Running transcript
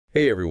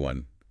Hey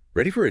everyone,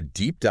 ready for a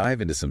deep dive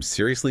into some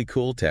seriously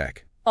cool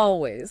tech?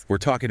 Always. We're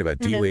talking about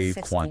D-Wave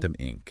 16. Quantum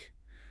Inc.,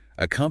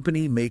 a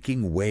company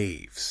making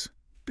waves,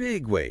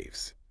 big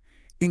waves,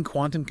 in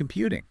quantum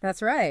computing.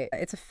 That's right.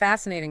 It's a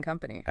fascinating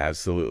company.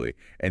 Absolutely.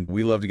 And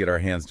we love to get our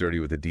hands dirty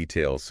with the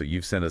details, so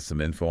you've sent us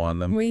some info on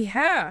them, We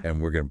have.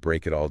 and we're going to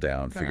break it all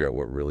down, figure Right. out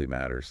what really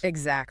matters.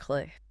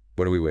 Exactly.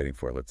 What are we waiting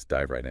for? Let's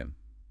dive right in.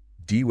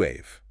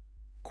 D-Wave,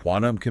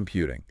 quantum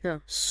computing, Yeah.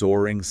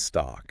 soaring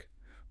stock,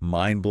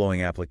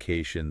 mind-blowing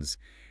applications,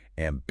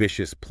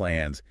 ambitious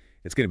plans.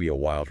 It's going to be a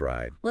wild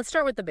ride. Let's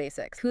start with the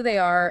basics, who they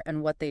are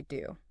and what they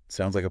do.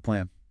 Sounds like a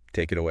plan.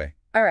 Take it away.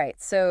 All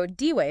right, so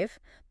D-Wave,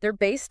 they're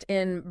based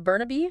in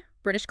Burnaby,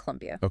 British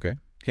Columbia. Okay.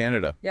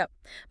 Canada. Yep.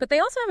 But they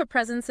also have a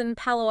presence in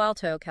Palo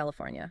Alto,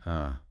 California.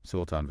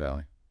 Silicon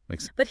Valley.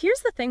 Makes sense. But here's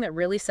the thing that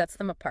really sets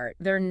them apart.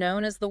 They're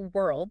known as the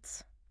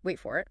world's, wait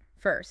for it,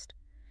 first,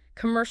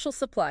 commercial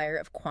supplier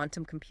of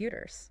quantum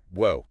computers.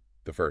 Whoa.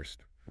 The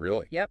first.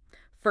 Really? Yep.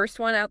 First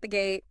one out the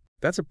gate.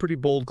 That's a pretty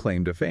bold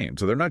claim to fame.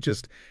 So they're not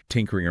just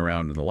tinkering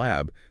around in the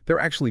lab. They're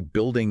actually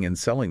building and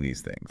selling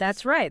these things.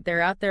 That's right.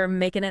 They're out there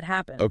making it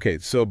happen. Okay,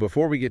 so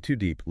before we get too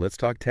deep, let's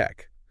talk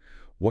tech.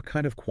 What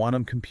kind of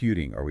quantum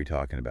computing are we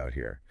talking about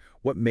here?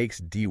 What makes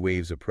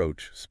D-Wave's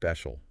approach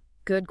special?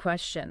 Good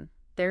question.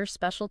 Their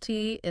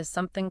specialty is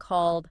something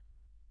called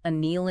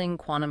annealing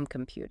quantum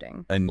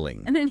computing.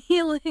 Annealing. And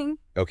annealing.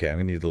 Okay, I'm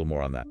going to need a little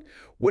more on that.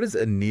 What is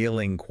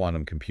annealing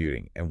quantum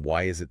computing, and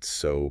why is it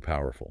so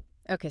powerful?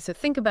 Okay, so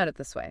think about it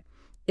this way.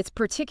 It's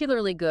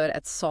particularly good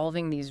at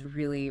solving these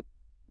really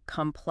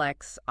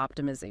complex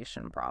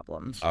optimization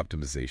problems.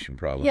 Optimization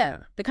problem. Yeah,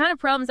 the kind of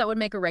problems that would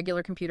make a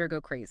regular computer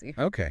go crazy.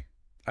 Okay,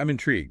 I'm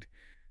intrigued.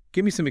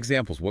 Give me some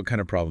examples. What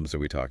kind of problems are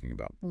we talking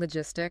about?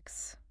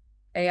 Logistics,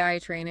 AI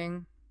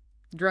training,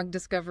 drug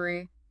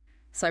discovery,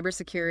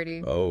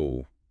 cybersecurity.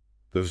 Oh,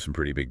 those are some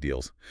pretty big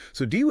deals.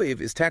 So D-Wave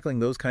is tackling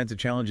those kinds of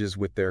challenges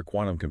with their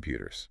quantum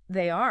computers.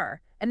 They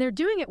are. And they're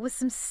doing it with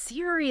some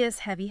serious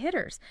heavy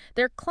hitters.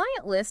 Their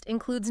client list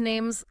includes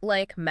names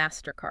like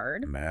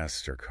Mastercard,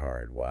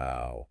 Mastercard,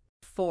 wow.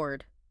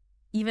 Ford,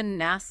 even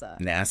NASA.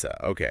 NASA,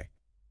 okay.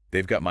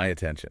 They've got my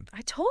attention.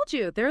 I told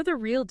you, they're the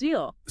real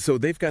deal. So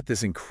they've got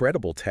this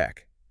incredible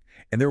tech,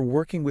 and they're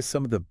working with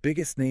some of the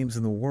biggest names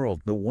in the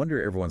world. No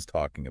wonder everyone's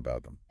talking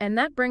about them. And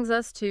that brings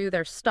us to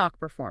their stock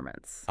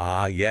performance.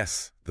 Ah,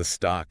 yes, the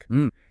stock.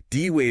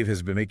 D-Wave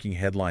has been making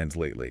headlines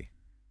lately,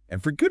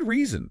 and for good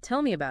reason.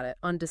 Tell me about it.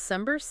 On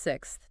December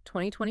 6th,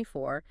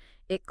 2024,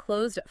 it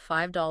closed at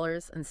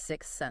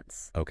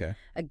 $5.06. Okay.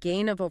 A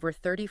gain of over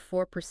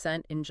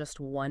 34% in just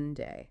one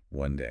day.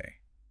 One day.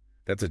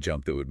 That's a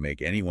jump that would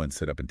make anyone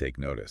sit up and take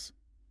notice.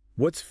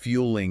 What's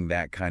fueling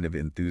that kind of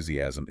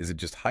enthusiasm? Is it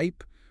just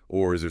hype,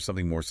 or is there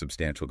something more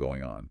substantial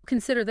going on?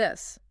 Consider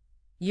this.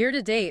 Year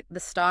to date, the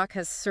stock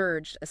has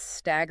surged a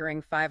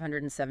staggering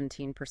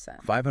 517%.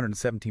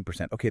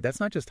 517%. Okay, that's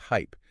not just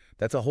hype.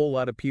 That's a whole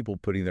lot of people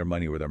putting their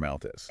money where their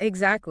mouth is.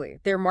 Exactly.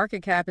 Their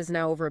market cap is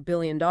now over $1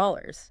 billion.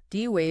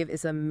 D-Wave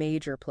is a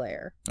major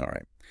player. All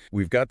right.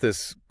 We've got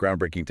this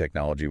groundbreaking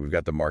technology. We've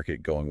got the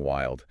market going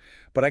wild.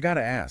 But I got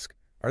to ask,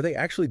 are they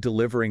actually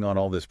delivering on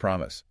all this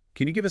promise?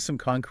 Can you give us some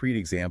concrete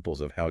examples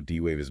of how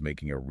D-Wave is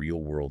making a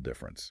real-world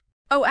difference?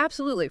 Oh,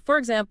 absolutely. For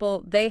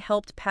example, they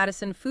helped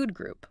Pison Food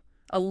Group,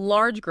 a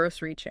large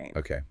grocery chain.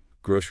 Okay,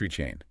 grocery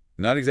chain.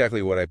 Not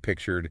exactly what I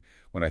pictured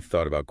when I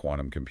thought about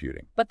quantum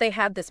computing. But they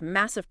had this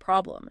massive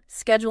problem,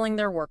 scheduling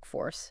their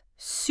workforce,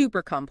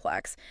 super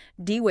complex.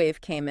 D-Wave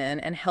came in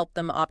and helped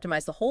them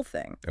optimize the whole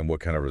thing. And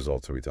what kind of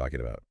results are we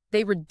talking about?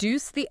 They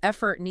reduced the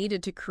effort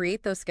needed to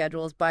create those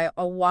schedules by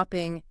a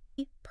whopping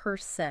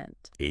 80%.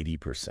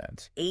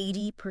 80%.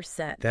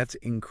 80%. That's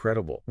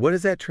incredible. What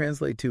does that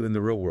translate to in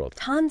the real world?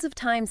 Tons of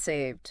time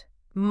saved,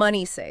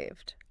 money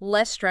saved,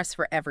 less stress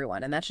for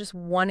everyone, and that's just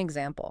one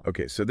example.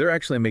 Okay, so they're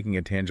actually making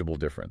a tangible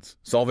difference,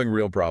 solving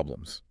real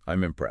problems.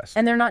 I'm impressed.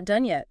 And they're not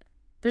done yet.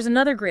 There's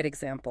another great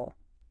example.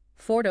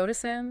 Ford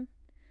Otosan.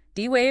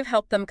 D-Wave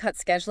helped them cut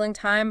scheduling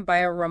time by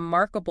a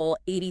remarkable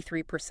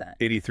 83%.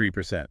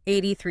 83%.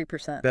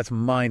 83%. That's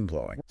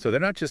mind-blowing. So they're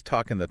not just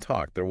talking the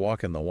talk, they're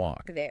walking the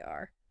walk. They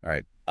are. All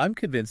right, I'm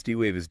convinced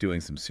D-Wave is doing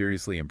some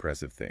seriously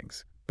impressive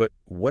things. But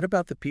what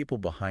about the people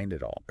behind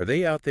it all? Are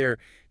they out there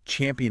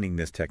championing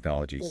this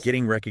technology,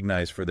 getting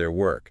recognized for their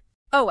work?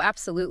 Oh,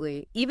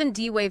 absolutely. Even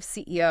D-Wave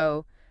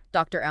CEO,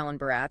 Dr.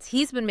 Baratz,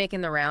 he's been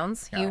making the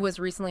rounds. He was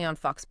recently on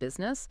Fox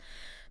Business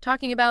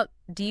talking about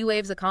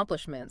D-Wave's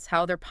accomplishments,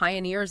 how they're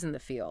pioneers in the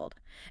field,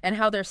 and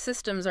how their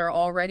systems are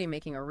already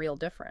making a real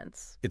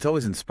difference. It's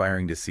always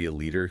inspiring to see a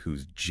leader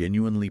who's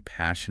genuinely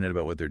passionate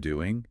about what they're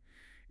doing.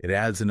 It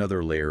adds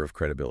another layer of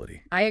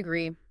credibility. I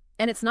agree.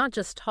 And it's not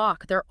just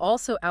talk. They're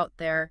also out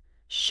there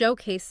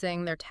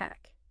showcasing their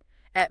tech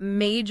at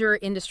major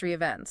industry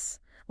events,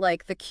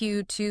 like the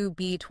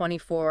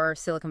Q2B24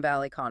 Silicon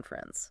Valley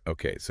Conference.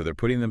 Okay, so they're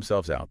putting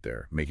themselves out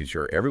there, making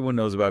sure everyone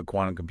knows about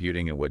quantum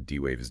computing and what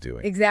D-Wave is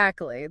doing.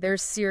 Exactly. They're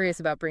serious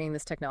about bringing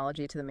this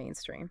technology to the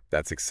mainstream.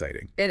 That's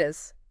exciting. It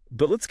is.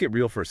 But let's get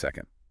real for a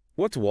second.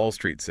 What's Wall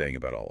Street saying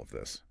about all of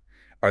this?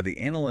 Are the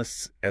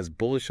analysts as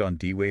bullish on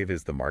D-Wave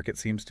as the market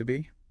seems to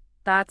be?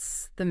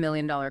 That's the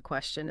million-dollar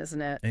question,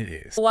 isn't it? It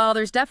is. While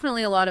there's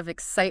definitely a lot of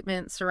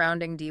excitement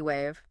surrounding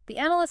D-Wave, the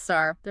analysts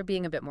they're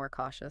being a bit more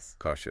cautious.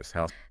 Cautious.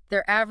 How?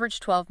 Their average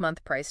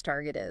 12-month price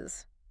target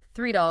is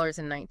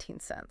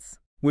 $3.19.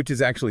 Which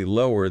is actually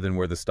lower than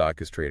where the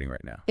stock is trading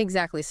right now.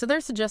 Exactly. So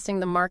they're suggesting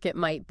the market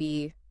might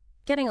be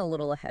getting a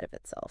little ahead of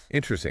itself.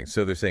 Interesting.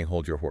 So they're saying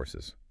hold your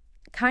horses.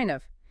 Kind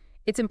of.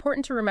 It's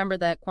important to remember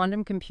that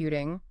quantum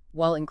computing,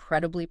 while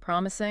incredibly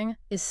promising,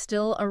 is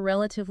still a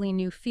relatively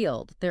new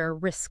field. There are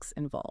risks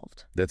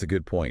involved. That's a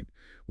good point.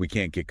 We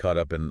can't get caught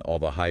up in all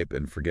the hype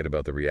and forget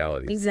about the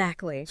realities.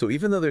 Exactly. So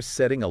even though they're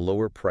setting a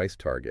lower price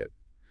target,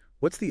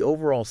 what's the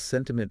overall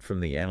sentiment from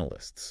the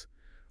analysts?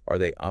 Are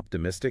they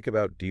optimistic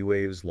about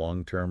D-Wave's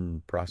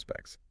long-term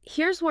prospects?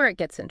 Here's where it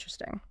gets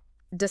interesting.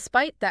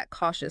 Despite that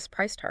cautious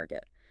price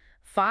target,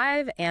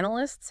 5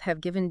 analysts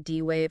have given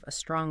D-Wave a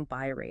strong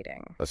buy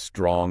rating. A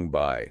strong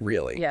buy.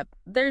 Really? Yep.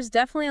 There's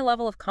definitely a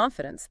level of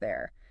confidence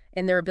there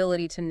in their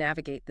ability to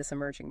navigate this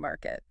emerging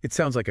market. It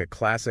sounds like a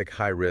classic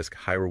high-risk,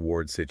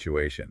 high-reward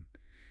situation.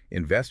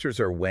 Investors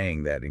are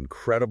weighing that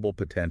incredible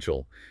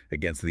potential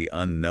against the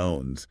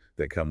unknowns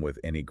that come with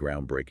any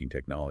groundbreaking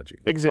technology.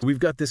 Exactly. We've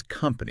got this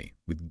company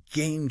with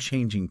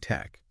game-changing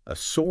tech, a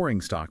soaring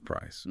stock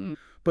price,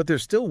 but they're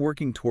still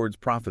working towards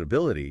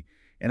profitability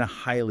in a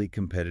highly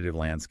competitive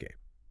landscape.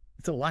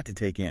 It's a lot to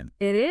take in.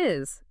 It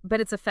is,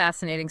 but it's a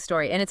fascinating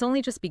story, and it's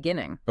only just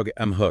beginning. Okay,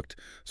 I'm hooked.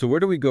 So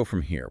where do we go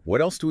from here? What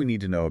else do we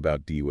need to know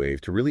about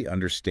D-Wave to really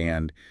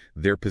understand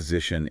their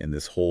position in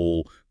this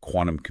whole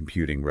quantum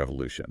computing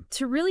revolution?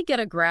 To really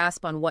get a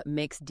grasp on what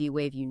makes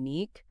D-Wave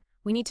unique,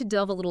 we need to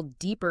delve a little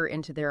deeper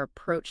into their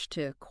approach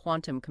to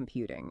quantum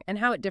computing and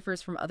how it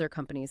differs from other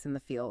companies in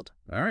the field.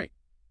 All right,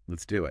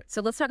 let's do it.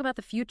 So let's talk about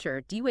the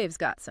future. D-Wave's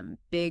got some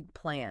big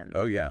plans.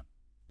 Oh, yeah.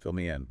 Fill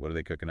me in. What are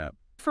they cooking up?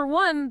 For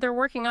one, they're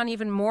working on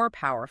even more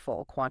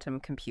powerful quantum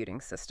computing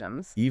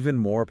systems. Even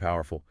more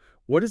powerful.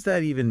 What does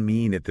that even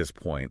mean at this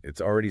point? It's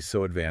already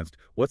so advanced.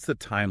 What's the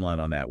timeline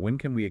on that? When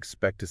can we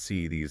expect to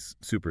see these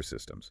super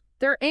systems?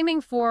 They're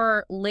aiming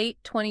for late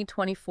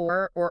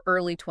 2024 or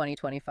early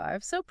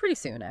 2025, so pretty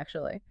soon,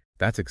 actually.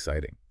 That's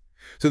exciting.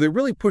 So they're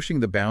really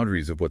pushing the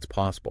boundaries of what's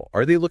possible.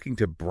 Are they looking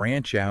to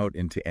branch out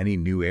into any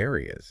new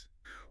areas?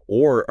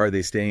 Or are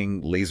they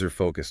staying laser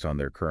focused on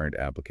their current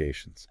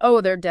applications?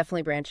 Oh, they're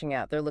definitely branching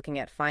out. They're looking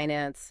at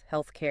finance,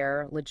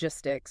 healthcare,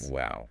 logistics.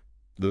 Wow.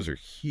 Those are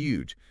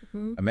huge.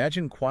 Mhm.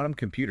 Imagine quantum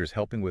computers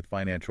helping with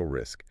financial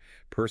risk,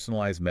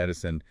 personalized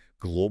medicine,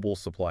 global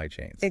supply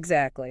chains.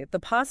 Exactly. The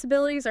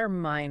possibilities are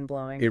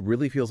mind-blowing. It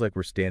really feels like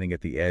we're standing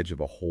at the edge of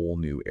a whole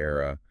new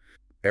era.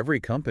 Every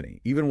company,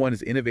 even one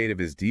as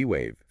innovative as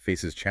D-Wave,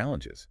 faces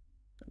challenges.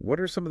 What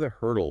are some of the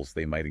hurdles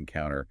they might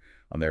encounter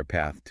on their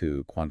path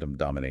to quantum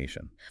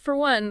domination? For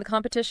one, the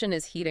competition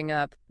is heating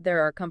up.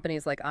 There are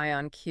companies like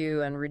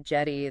IonQ and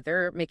Rigetti.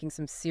 They're making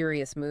some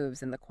serious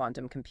moves in the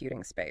quantum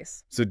computing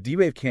space. So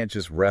D-Wave can't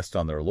just rest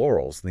on their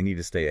laurels. They need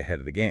to stay ahead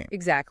of the game.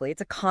 Exactly.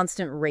 It's a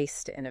constant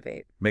race to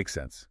innovate. Makes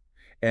sense.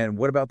 And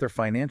what about their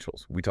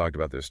financials? We talked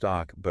about their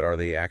stock, but are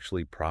they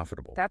actually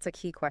profitable? That's a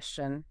key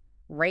question.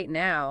 Right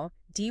now,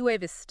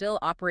 D-Wave is still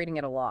operating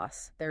at a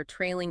loss. Their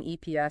trailing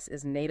EPS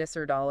is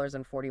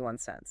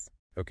 $0.41.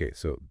 Okay,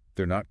 so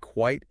they're not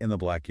quite in the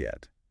black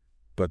yet,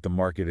 but the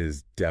market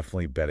is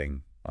definitely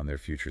betting on their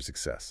future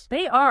success.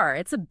 They are.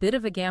 It's a bit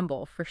of a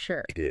gamble, for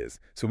sure. It is.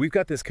 So we've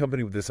got this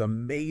company with this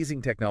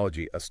amazing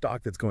technology, a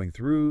stock that's going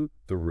through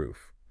the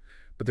roof,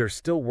 but they're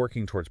still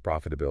working towards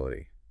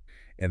profitability,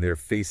 and they're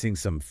facing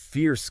some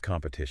fierce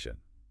competition.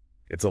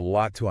 It's a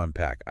lot to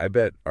unpack. I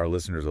bet our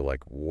listeners are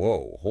like,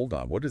 whoa, hold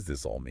on, what does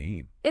this all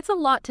mean? It's a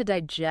lot to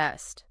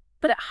digest,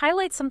 but it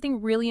highlights something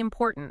really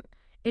important.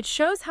 It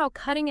shows how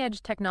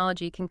cutting-edge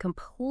technology can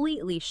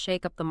completely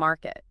shake up the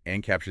market.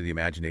 And capture the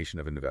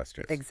imagination of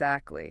investors.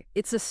 Exactly.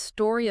 It's a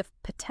story of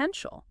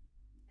potential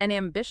and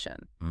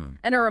ambition,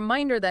 and a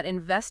reminder that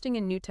investing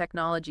in new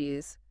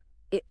technologies,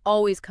 it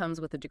always comes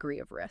with a degree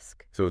of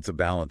risk. So it's a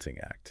balancing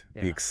act.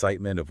 Yeah. The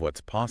excitement of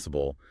what's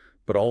possible,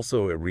 but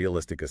also a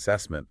realistic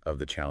assessment of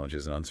the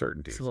challenges and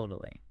uncertainties.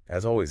 Totally.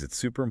 As always, it's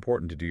super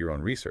important to do your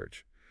own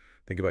research.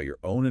 Think about your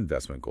own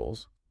investment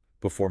goals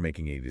before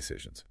making any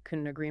decisions.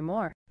 Couldn't agree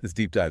more. This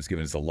deep dive's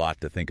given us a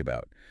lot to think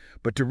about.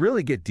 But to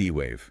really get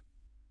D-Wave,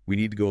 we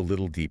need to go a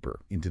little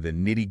deeper into the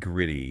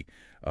nitty-gritty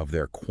of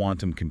their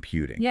quantum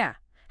computing. Yeah.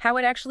 How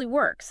it actually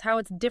works, how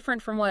it's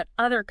different from what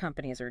other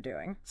companies are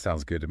doing.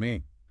 Sounds good to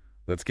me.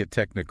 Let's get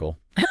technical.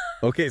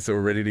 Okay, so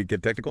we're ready to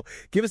get technical.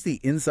 Give us the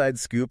inside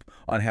scoop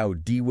on how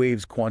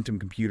D-Wave's quantum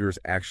computers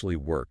actually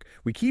work.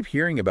 We keep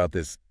hearing about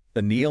this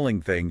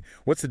annealing thing.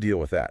 What's the deal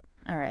with that?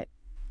 All right.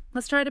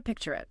 Let's try to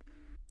picture it.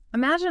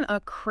 Imagine a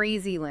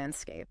crazy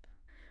landscape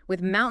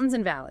with mountains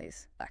and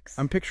valleys.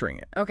 I'm picturing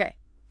it. Okay.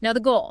 Now the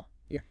goal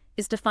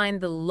is to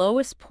find the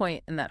lowest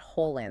point in that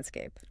whole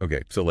landscape.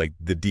 Okay, so like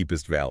the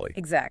deepest valley.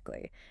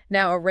 Exactly.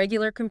 Now a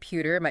regular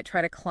computer might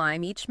try to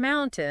climb each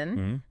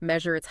mountain,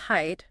 measure its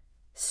height,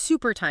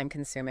 super time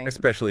consuming.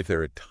 Especially if there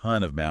are a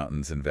ton of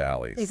mountains and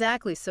valleys.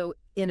 Exactly, so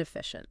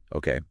inefficient.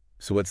 Okay,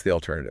 So what's the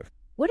alternative?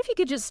 What if you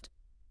could just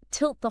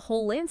tilt the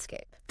whole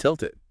landscape?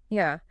 Tilt it.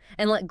 Yeah,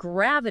 and let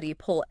gravity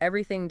pull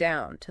everything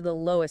down to the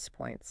lowest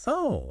points.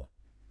 Oh,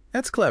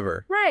 that's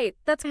clever. Right,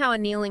 that's how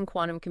annealing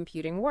quantum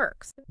computing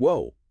works.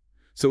 Whoa.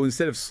 So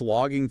instead of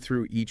slogging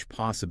through each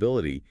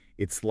possibility,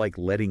 it's like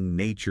letting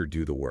nature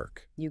do the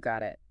work. You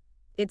got it.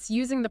 It's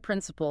using the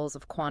principles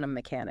of quantum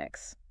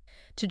mechanics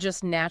to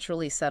just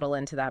naturally settle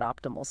into that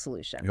optimal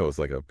solution. It's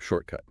like a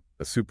shortcut,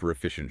 a super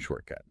efficient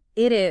shortcut.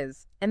 It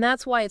is. And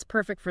that's why it's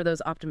perfect for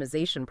those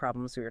optimization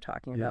problems we were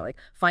talking about, like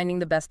finding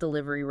the best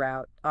delivery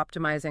route,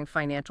 optimizing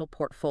financial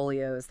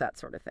portfolios, that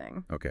sort of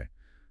thing. Okay,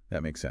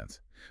 that makes sense.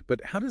 But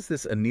how does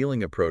this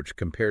annealing approach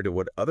compare to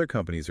what other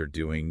companies are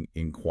doing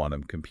in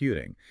quantum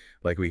computing?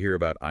 Like we hear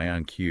about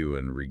IonQ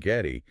and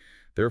Rigetti,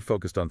 they're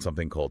focused on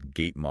something called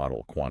gate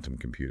model quantum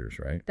computers,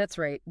 right? That's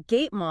right.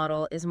 Gate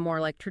model is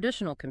more like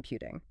traditional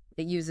computing.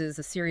 It uses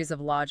a series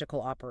of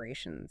logical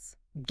operations,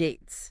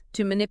 gates,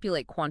 to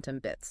manipulate quantum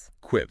bits.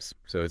 Quibs.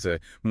 So it's a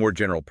more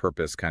general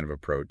purpose kind of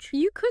approach.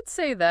 You could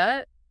say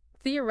that.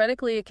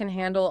 Theoretically, it can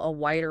handle a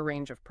wider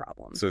range of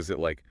problems. So is it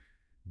like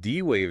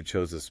D-Wave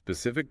chose a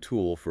specific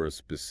tool for a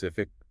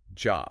specific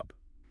job,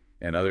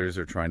 and others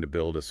are trying to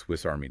build a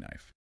Swiss Army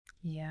knife?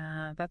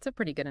 Yeah, that's a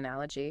pretty good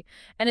analogy.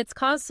 And it's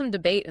caused some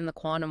debate in the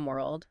quantum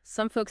world.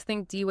 Some folks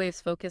think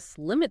D-Wave's focus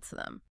limits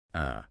them.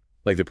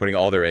 Like they're putting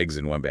all their eggs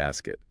in one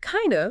basket.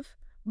 Kind of.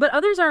 But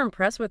others are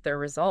impressed with their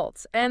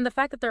results. And the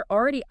fact that they're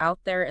already out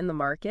there in the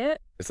market.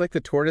 It's like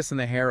the tortoise and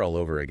the hare all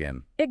over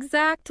again.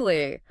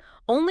 Exactly.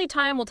 Only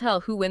time will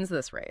tell who wins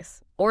this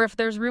race, or if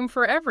there's room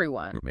for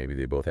everyone. Maybe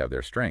they both have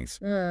their strengths.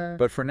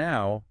 But for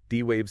now,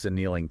 D-Wave's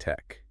annealing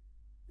tech.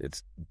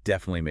 It's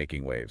definitely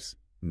making waves.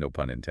 No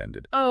pun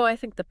intended. Oh, I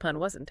think the pun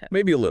was intended.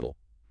 Maybe a little.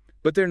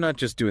 But they're not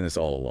just doing this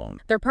all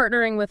alone. They're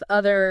partnering with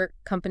other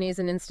companies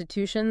and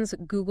institutions,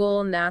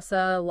 Google,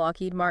 NASA,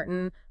 Lockheed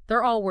Martin.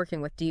 They're all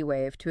working with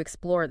D-Wave to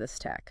explore this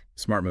tech.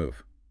 Smart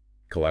move.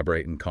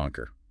 Collaborate and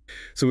conquer.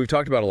 So we've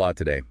talked about a lot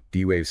today.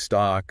 D-Wave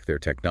stock, their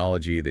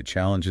technology, the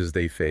challenges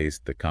they face,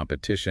 the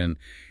competition.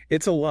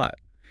 It's a lot.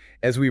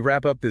 As we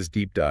wrap up this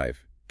deep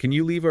dive, can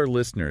you leave our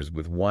listeners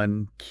with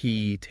one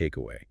key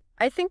takeaway?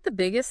 I think the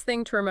biggest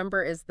thing to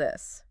remember is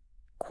this.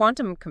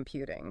 Quantum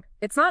computing.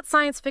 It's not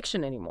science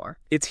fiction anymore.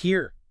 It's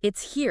here.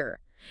 It's here.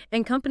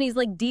 And companies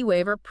like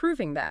D-Wave are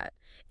proving that.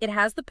 It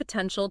has the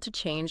potential to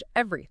change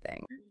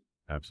everything.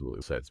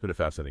 Absolutely. So it's been a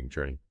fascinating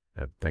journey.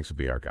 Thanks for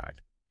being our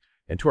guide.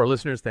 And to our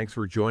listeners, thanks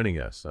for joining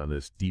us on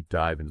this deep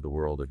dive into the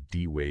world of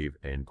D-Wave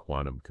and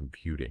quantum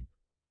computing.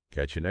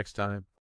 Catch you next time